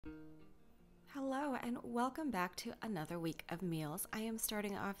and welcome back to another week of meals. I am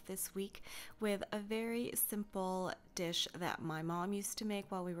starting off this week with a very simple dish that my mom used to make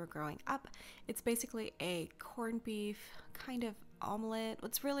while we were growing up. It's basically a corned beef kind of omelet.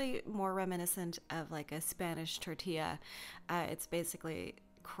 It's really more reminiscent of like a Spanish tortilla. It's basically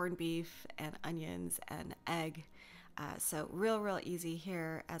corned beef and onions and egg. So real easy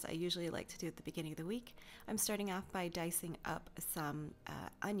here, as I usually like to do at the beginning of the week. I'm starting off by dicing up some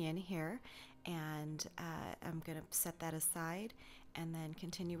onion here, and I'm going to set that aside and then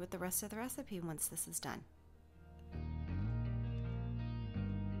continue with the rest of the recipe once this is done.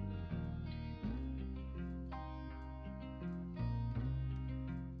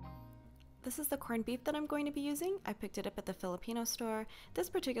 This is the corned beef that I'm going to be using. I picked it up at the Filipino store. This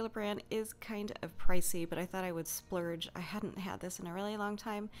particular brand is kind of pricey, but I thought I would splurge. I hadn't had this in a really long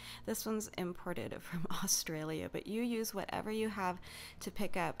time. This one's imported from Australia, but you use whatever you have to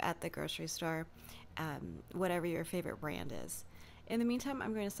pick up at the grocery store, whatever your favorite brand is. In the meantime,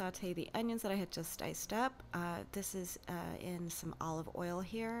 I'm going to saute the onions that I had just diced up. This is in some olive oil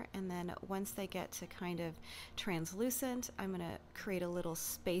here, and then once they get to kind of translucent, I'm going to create a little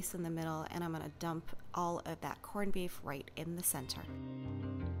space in the middle, and I'm going to dump all of that corned beef right in the center.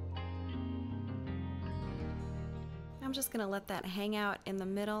 I'm just going to let that hang out in the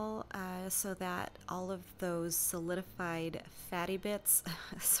middle so that all of those solidified fatty bits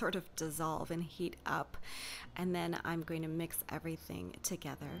sort of dissolve and heat up, and then I'm going to mix everything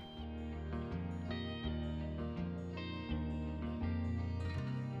together.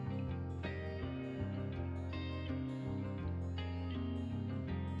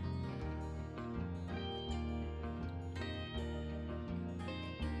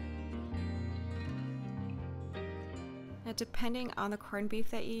 Now, depending on the corned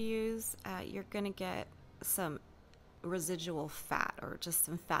beef that you use, you're going to get some residual fat, or just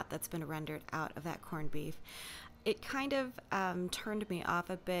some fat that's been rendered out of that corned beef. It kind of turned me off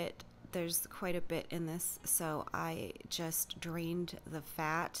a bit. There's quite a bit in this, so I just drained the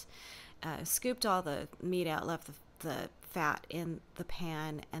fat, scooped all the meat out, left the fat in the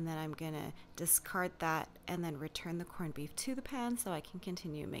pan, and then I'm going to discard that and then return the corned beef to the pan so I can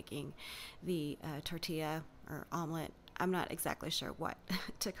continue making the tortilla or omelet. I'm not exactly sure what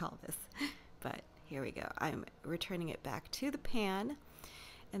to call this, but here we go. I'm returning it back to the pan,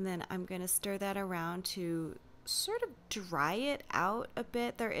 and then I'm going to stir that around to sort of dry it out a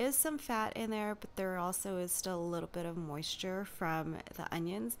bit. There is some fat in there, but there also is still a little bit of moisture from the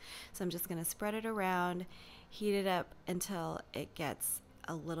onions. So I'm just going to spread it around, heat it up until it gets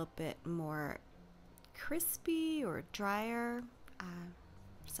a little bit more crispy or drier.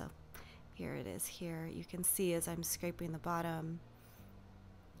 So here it is here. You can see as I'm scraping the bottom.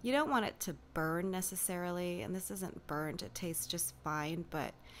 You don't want it to burn necessarily, and this isn't burnt. It tastes just fine,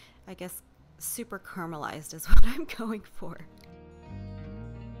 but I guess super caramelized is what I'm going for.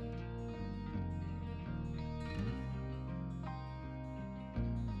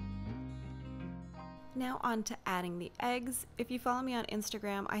 Now on to adding the eggs. If you follow me on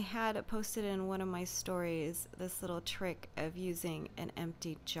Instagram, I had posted in one of my stories this little trick of using an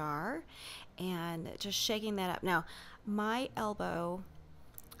empty jar and just shaking that up. Now, my elbow,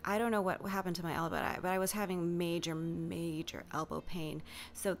 I don't know what happened to my elbow, but I was having major elbow pain.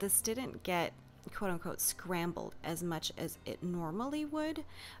 So this didn't get quote unquote scrambled as much as it normally would,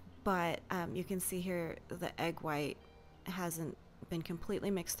 but you can see here the egg white hasn't been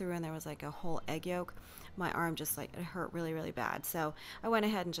completely mixed through, and there was like a whole egg yolk. My arm just like, it hurt really bad. So I went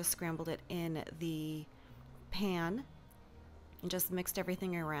ahead and just scrambled it in the pan and just mixed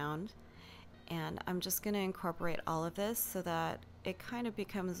everything around. And I'm just going to incorporate all of this so that it kind of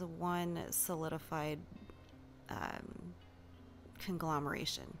becomes one solidified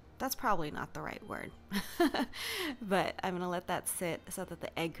conglomeration. That's probably not the right word, but I'm going to let that sit so that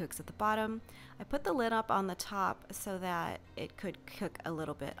the egg cooks at the bottom. I put the lid up on the top so that it could cook a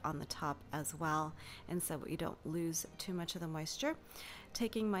little bit on the top as well, and so you don't lose too much of the moisture.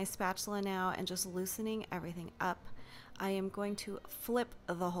 Taking my spatula now and just loosening everything up. I am going to flip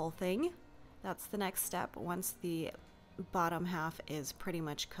the whole thing. That's the next step once the bottom half is pretty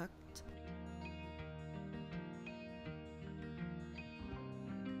much cooked.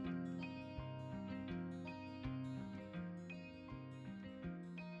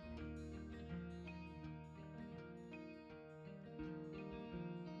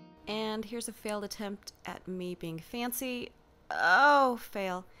 And here's a failed attempt at me being fancy. Oh,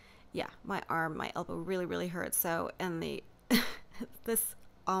 fail. Yeah, my arm, my elbow really hurts. So, and the this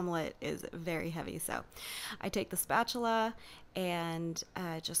omelet is very heavy. So I take the spatula and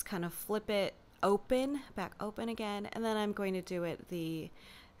just kind of flip it open, back open again. And then I'm going to do it the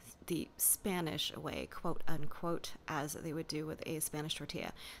the Spanish way, quote unquote, as they would do with a Spanish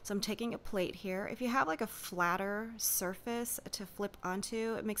tortilla. So I'm taking a plate here. If you have like a flatter surface to flip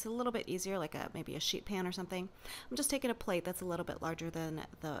onto, it makes it a little bit easier, like maybe a sheet pan or something. I'm just taking a plate that's a little bit larger than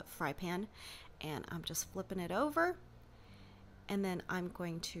the fry pan, and I'm just flipping it over, and then I'm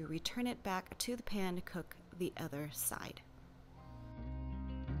going to return it back to the pan to cook the other side.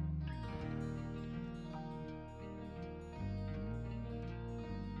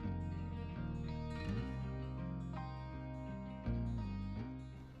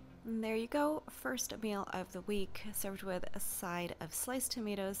 And there you go, first meal of the week, served with a side of sliced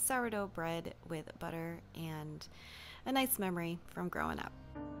tomatoes, sourdough bread with butter, and a nice memory from growing up.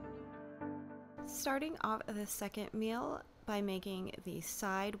 Starting off the second meal by making the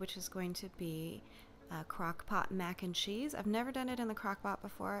side, which is going to be Crockpot mac and cheese. I've never done it in the Crockpot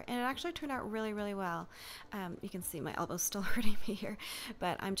before, and it actually turned out really, really well. You can see my elbow's still hurting me here,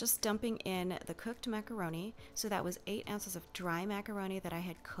 but I'm just dumping in the cooked macaroni. So that was 8 ounces of dry macaroni that I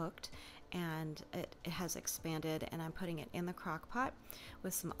had cooked, and it has expanded, and I'm putting it in the Crockpot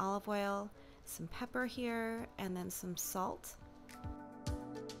with some olive oil, some pepper here, and then some salt.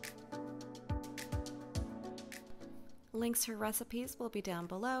 Links to recipes will be down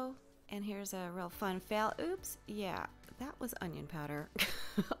below. And here's a real fun fail. Oops, yeah, that was onion powder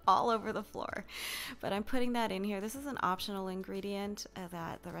all over the floor. But I'm putting that in here. This is an optional ingredient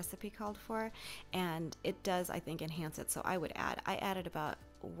that the recipe called for, and it does, I think, enhance it. So I added about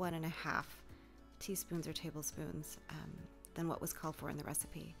 1.5 teaspoons or tablespoons than what was called for in the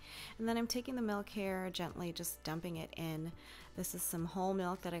recipe. And then I'm taking the milk here, gently just dumping it in. This is some whole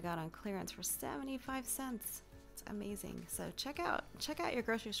milk that I got on clearance for 75 cents. Amazing. So check out your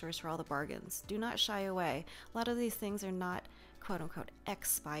grocery stores for all the bargains. Do not shy away. A lot of these things are not quote unquote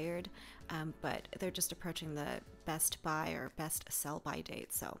expired, but they're just approaching the best buy or best sell by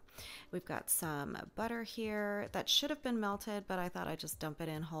date. So we've got some butter here that should have been melted, but I thought I'd just dump it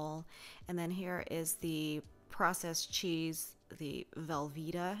in whole. And then here is the processed cheese, the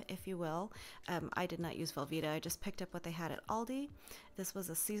Velveeta, if you will. I did not use Velveeta. I just picked up what they had at Aldi. This was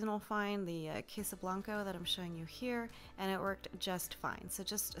a seasonal find, the Queso Blanco that I'm showing you here, and it worked just fine. So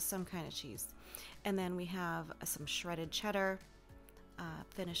just some kind of cheese. And then we have some shredded cheddar,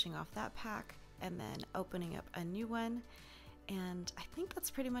 finishing off that pack, and then opening up a new one. And I think that's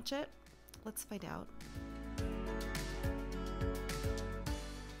pretty much it. Let's find out.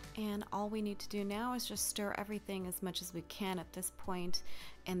 And all we need to do now is just stir everything as much as we can at this point,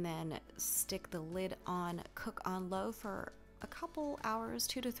 and then stick the lid on, cook on low for a couple hours,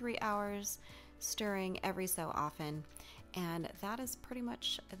 2 to 3 hours, stirring every so often. And that is pretty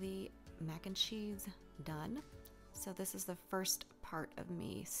much the mac and cheese done. So this is the first part of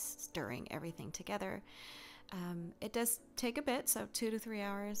me stirring everything together. It does take a bit, so 2 to 3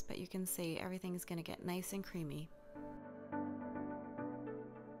 hours, but you can see everything is going to get nice and creamy.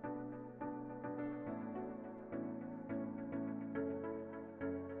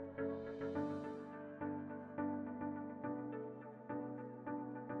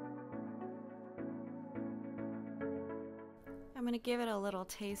 I'm going to give it a little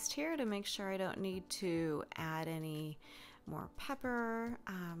taste here to make sure I don't need to add any more pepper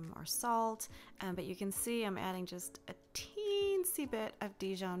or salt, but you can see I'm adding just a teensy bit of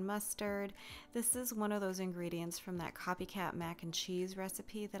Dijon mustard. This is one of those ingredients from that copycat mac and cheese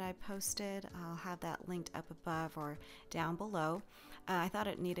recipe that I posted. I'll have that linked up above or down below. I thought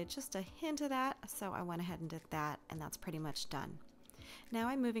it needed just a hint of that, so I went ahead and did that, and that's pretty much done. Now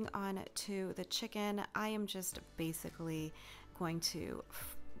I'm moving on to the chicken. I am just basically going to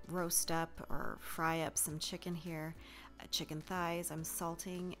roast up or fry up some chicken here, chicken thighs. I'm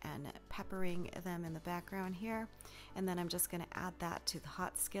salting and peppering them in the background here, and then I'm just going to add that to the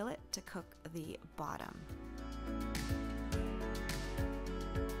hot skillet to cook the bottom.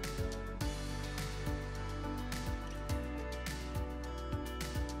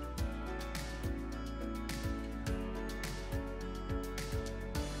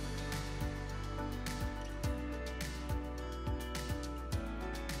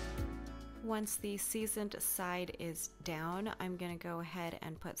 Once the seasoned side is down, I'm going to go ahead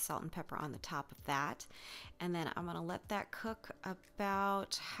and put salt and pepper on the top of that. And then I'm going to let that cook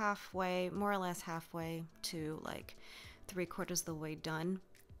about halfway, more or less halfway to like 3/4 of the way done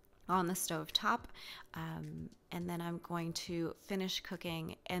on the stove top. And then I'm going to finish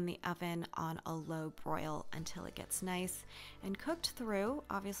cooking in the oven on a low broil until it gets nice and cooked through.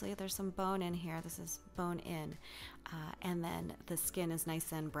 Obviously there's some bone in here. This is bone in. And then the skin is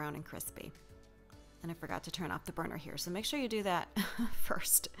nice and brown and crispy. And I forgot to turn off the burner here, so make sure you do that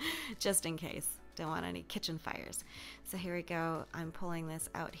first, just in case, Don't want any kitchen fires. So here we go. I'm pulling this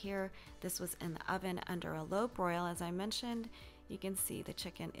out here. This was in the oven under a low broil. As I mentioned, you can see the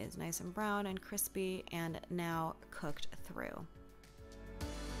chicken is nice and brown and crispy and now cooked through.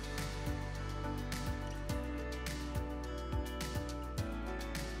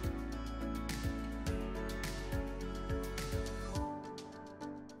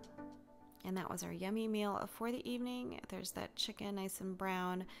 And that was our yummy meal for the evening. There's that chicken nice and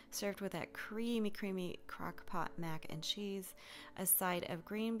brown, served with that creamy Crockpot mac and cheese, a side of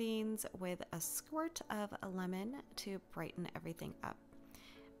green beans with a squirt of a lemon to brighten everything up.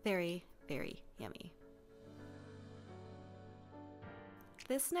 Very, very yummy.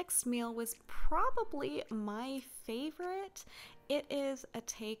 This next meal was probably my favorite. It is a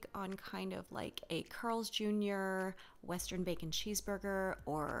take on kind of like a Carl's Jr. Western bacon cheeseburger,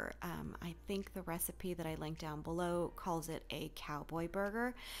 or I think the recipe that I linked down below calls it a Cowboy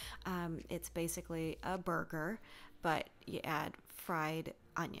burger. It's basically a burger, but you add fried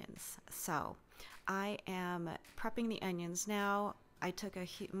onions. So I am prepping the onions now. I took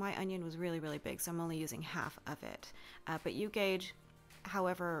my onion was really, really big, so I'm only using half of it. But you gauge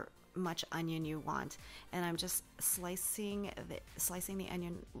however much onion you want, and I'm just slicing the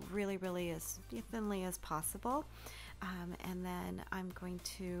onion really, really as thinly as possible, and then I'm going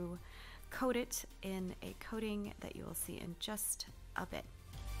to coat it in a coating that you will see in just a bit.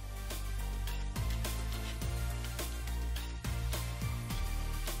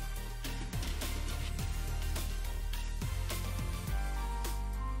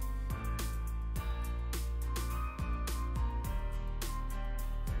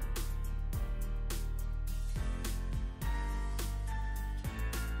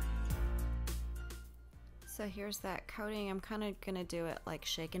 So here's that coating. I'm kind of going to do it like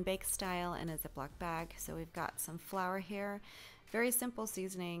shake and bake style in a Ziploc bag. So we've got some flour here, very simple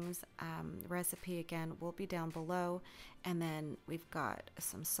seasonings. Recipe again will be down below. And then we've got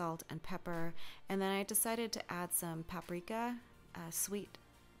some salt and pepper. And then I decided to add some paprika, sweet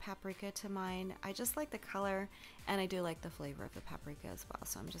paprika to mine. I just like the color, and I do like the flavor of the paprika as well.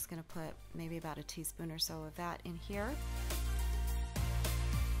 So I'm just going to put maybe about a teaspoon or so of that in here.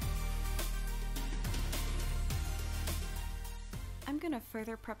 I'm going to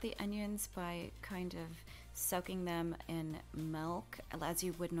further prep the onions by kind of soaking them in milk, as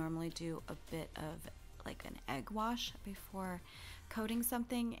you would normally do a bit of like an egg wash before coating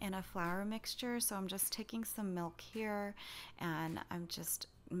something in a flour mixture. So I'm just taking some milk here, and I'm just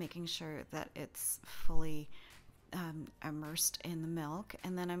making sure that it's fully immersed in the milk,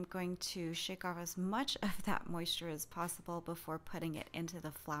 and then I'm going to shake off as much of that moisture as possible before putting it into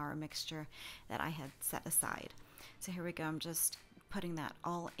the flour mixture that I had set aside. So here we go. I'm just putting that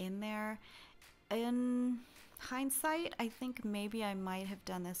all in there. In hindsight, I think maybe I might have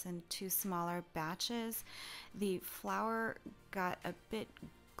done this in 2 smaller batches. The flour got a bit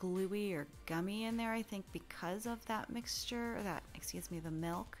gluey or gummy in there, I think, because of that mixture, the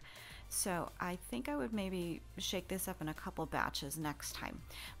milk. So I think I would maybe shake this up in a couple batches next time.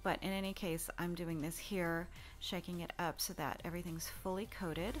 But in any case, I'm doing this here, shaking it up so that everything's fully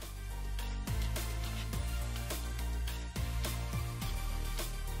coated.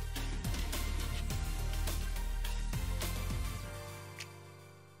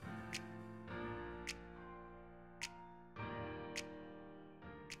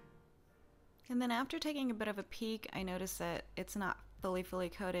 And then after taking a bit of a peek, I noticed that it's not fully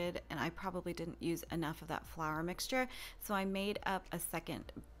coated, and I probably didn't use enough of that flour mixture. So I made up a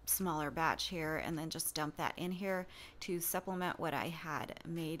second smaller batch here and then just dumped that in here to supplement what I had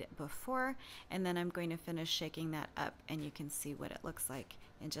made before. And then I'm going to finish shaking that up, and you can see what it looks like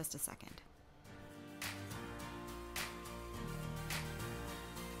in just a second.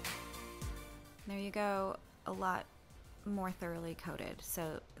 There you go, a lot more thoroughly coated.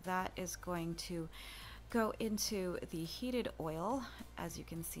 So that is going to go into the heated oil. As you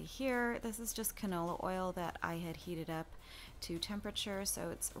can see here, this is just canola oil that I had heated up to temperature, so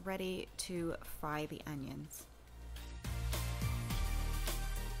it's ready to fry the onions.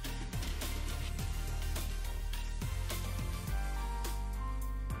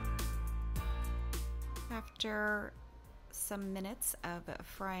 After some minutes of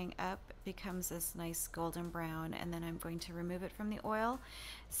frying up, becomes this nice golden brown, and then I'm going to remove it from the oil,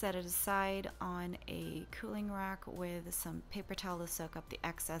 set it aside on a cooling rack with some paper towel to soak up the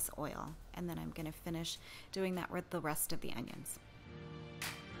excess oil, and then I'm going to finish doing that with the rest of the onions.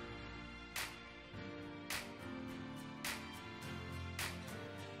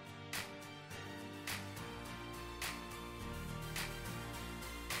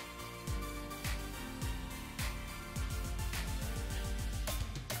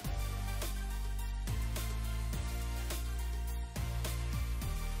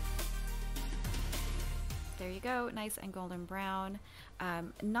 There you go, nice and golden brown.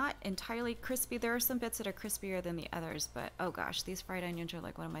 Not entirely crispy. There are some bits that are crispier than the others, but oh gosh, these fried onions are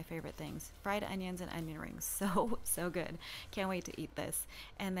like one of my favorite things. Fried onions and onion rings, so good. Can't wait to eat this.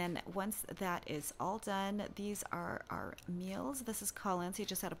 And then once that is all done, these are our meals. This is Colin's. He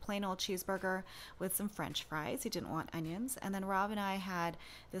just had a plain old cheeseburger with some French fries. He didn't want onions. And then Rob and I had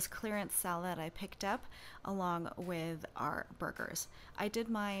this clearance salad I picked up along with our burgers. I did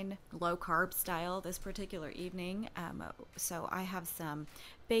mine low carb style this particular evening, so I have some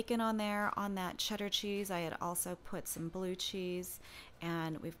bacon on there on that cheddar cheese. I had also put some blue cheese,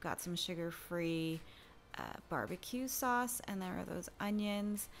 and we've got some sugar-free barbecue sauce, and there are those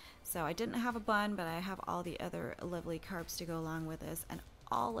onions. So I didn't have a bun, but I have all the other lovely carbs to go along with this, and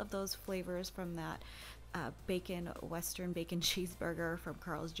all of those flavors from that bacon Western bacon cheeseburger from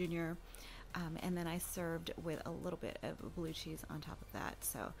Carl's Jr. And then I served with a little bit of blue cheese on top of that.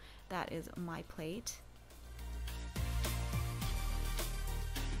 So that is my plate.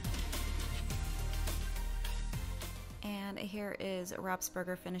 And here is Rob's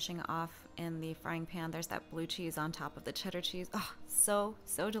burger finishing off in the frying pan. There's that blue cheese on top of the cheddar cheese. Oh, so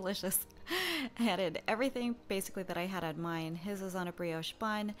delicious. I added everything basically that I had on mine. His is on a brioche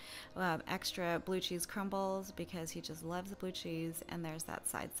bun, extra blue cheese crumbles because he just loves the blue cheese. And there's that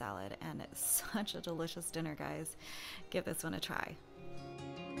side salad, and it's such a delicious dinner, guys. Give this one a try.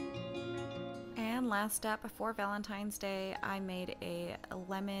 And last up, before Valentine's Day, I made a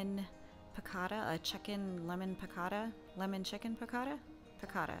lemon piccata, a chicken lemon piccata, lemon chicken piccata,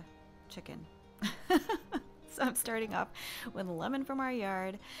 piccata chicken. So I'm starting off with lemon from our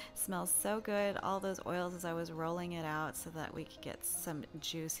yard. Smells so good. All those oils as I was rolling it out so that we could get some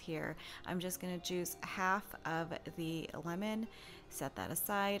juice here. I'm just going to juice half of the lemon, set that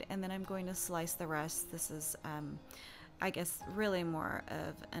aside, and then I'm going to slice the rest. This is I guess really more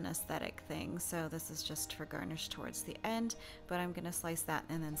of an aesthetic thing, so this is just for garnish towards the end, but I'm going to slice that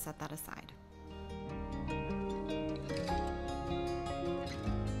and then set that aside.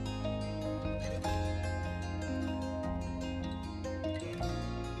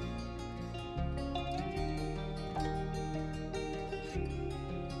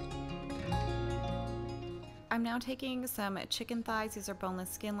 I'm now taking some chicken thighs. These are boneless,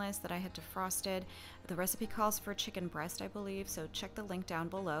 skinless that I had defrosted. The recipe calls for chicken breast, I believe, so check the link down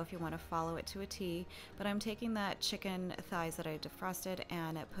below if you want to follow it to a T. But I'm taking that chicken thighs that I defrosted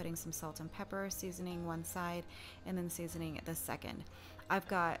and putting some salt and pepper, seasoning one side, and then seasoning the second. I've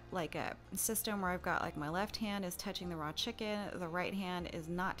got like a system where I've got like my left hand is touching the raw chicken, the right hand is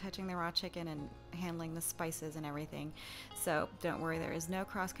not touching the raw chicken and handling the spices and everything. So don't worry, there is no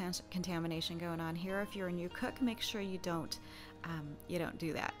cross contamination going on here. If you're a new cook, make sure you don't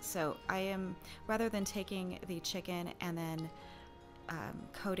do that. So I am, rather than taking the chicken and then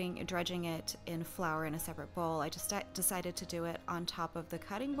dredging it in flour in a separate bowl, I just decided to do it on top of the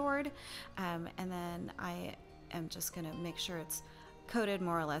cutting board, and then I am just going to make sure it's coated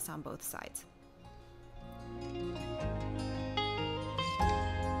more or less on both sides.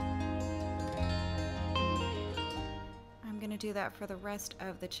 I'm going to do that for the rest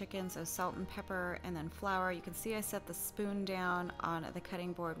of the chicken, so salt and pepper and then flour. You can see I set the spoon down on the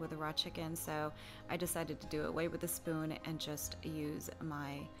cutting board with the raw chicken, so I decided to do away with the spoon and just use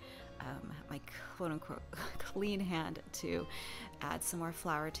my my quote-unquote clean hand to add some more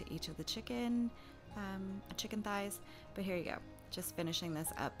flour to each of the chicken thighs. But here you go. Just finishing this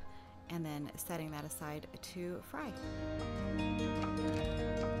up and then setting that aside to fry.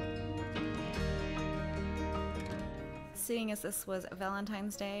 Seeing as this was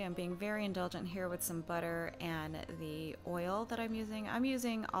Valentine's Day, I'm being very indulgent here with some butter and the oil that I'm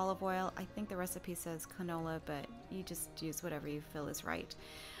using olive oil. I think the recipe says canola, but you just use whatever you feel is right.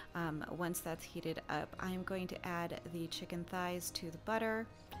 Once that's heated up, I'm going to add the chicken thighs to the butter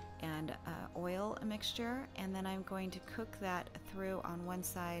and oil mixture, and then I'm going to cook that through on one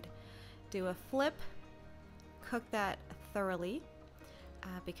side, do a flip, cook that thoroughly,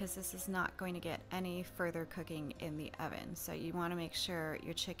 because this is not going to get any further cooking in the oven. So you want to make sure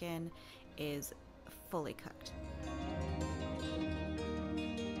your chicken is fully cooked.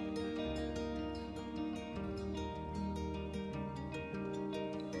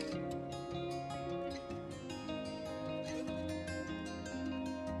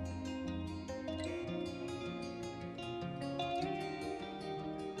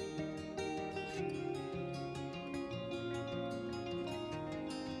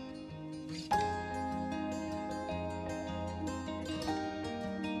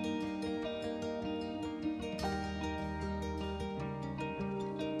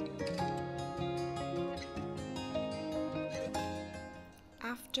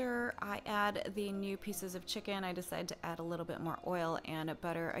 After I add the new pieces of chicken, I decide to add a little bit more oil and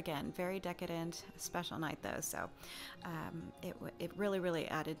butter. Again, very decadent, special night though, so it really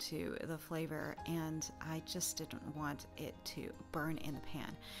added to the flavor, and I just didn't want it to burn in the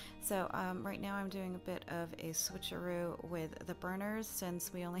pan. So right now I'm doing a bit of a switcheroo with the burners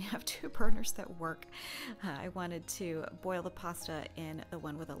since we only have 2 burners that work. I wanted to boil the pasta in the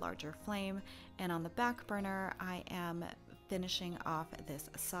one with a larger flame, and on the back burner I am finishing off this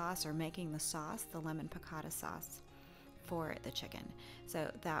sauce, or making the sauce, the lemon piccata sauce for the chicken. So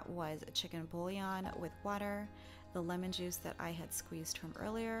that was chicken bouillon with water, the lemon juice that I had squeezed from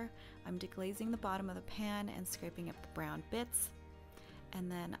earlier. I'm deglazing the bottom of the pan and scraping up the brown bits, and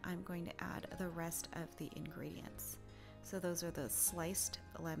then I'm going to add the rest of the ingredients. So those are the sliced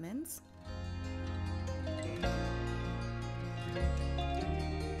lemons,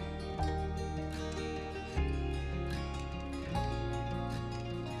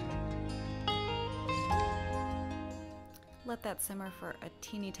 let that simmer for a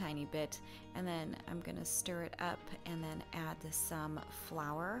teeny tiny bit, and then I'm gonna stir it up and then add some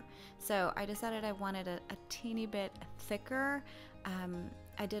flour. So I decided I wanted a teeny bit thicker.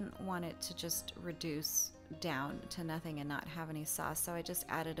 I didn't want it to just reduce down to nothing and not have any sauce, so I just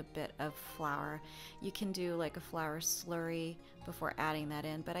added a bit of flour. You can do like a flour slurry before adding that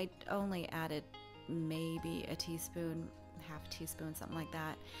in, but I only added maybe a teaspoon, half a teaspoon, something like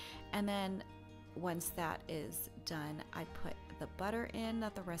that. And then once that is done, I put the butter in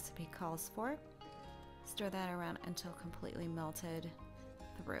that the recipe calls for. Stir that around until completely melted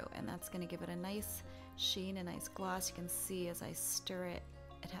through, and that's going to give it a nice sheen, a nice gloss. You can see as I stir it,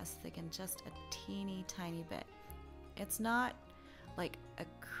 it has thickened just a teeny tiny bit. It's not like a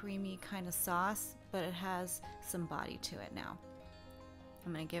creamy kind of sauce, but it has some body to it now.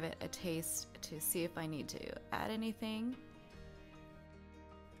 I'm going to give it a taste to see if I need to add anything.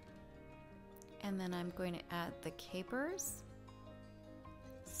 And then I'm going to add the capers.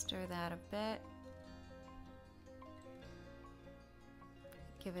 Stir that a bit.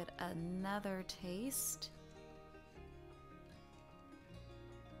 Give it another taste.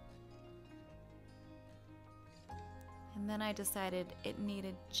 And then I decided it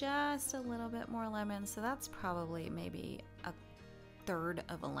needed just a little bit more lemon, so that's probably maybe a third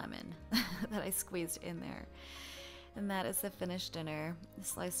of a lemon that I squeezed in there. And that is the finished dinner.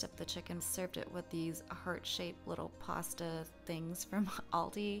 Sliced up the chicken, served it with these heart-shaped little pasta things from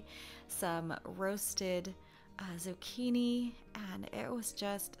Aldi, some roasted zucchini, and it was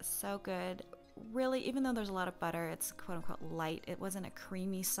just so good. Really, even though there's a lot of butter, it's quote-unquote light. It wasn't a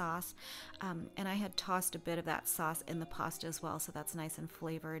creamy sauce, and I had tossed a bit of that sauce in the pasta as well, so that's nice and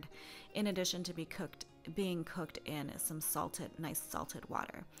flavored, in addition to being cooked in some nice salted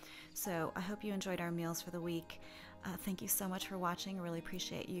water. So I hope you enjoyed our meals for the week. Thank you so much for watching. I really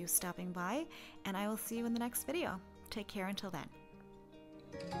appreciate you stopping by, and I will see you in the next video. Take care until then.